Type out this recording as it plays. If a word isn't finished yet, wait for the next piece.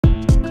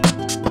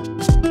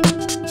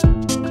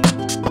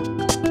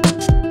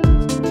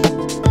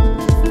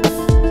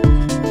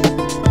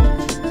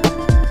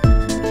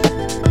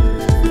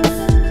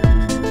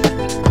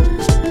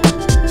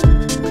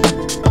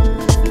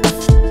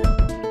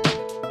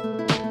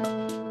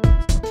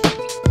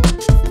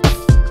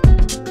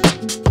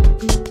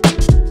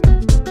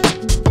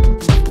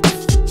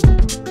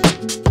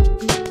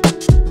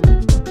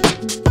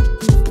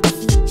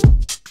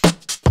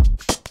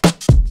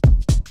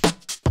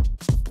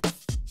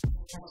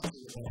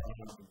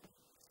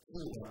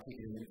really about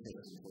keeping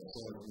interested in the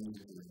sort of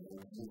music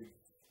we're doing.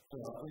 So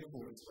I think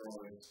what it's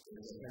called is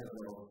a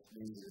parallel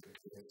music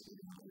that's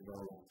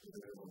developed with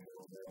everyone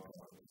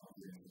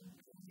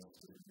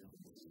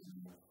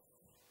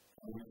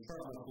we try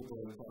to people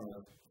to kind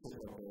of pick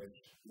up which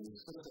is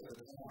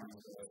specific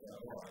times that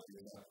are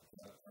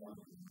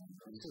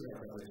we still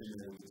have other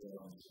engineers that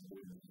are on some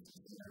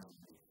now.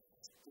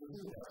 We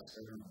do have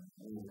certain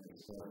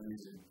movements that are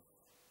using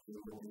the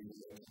whole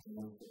music as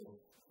more so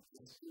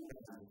it's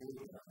kind of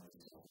good about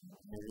it.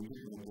 Maybe we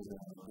can move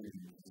down the movie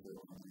to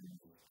the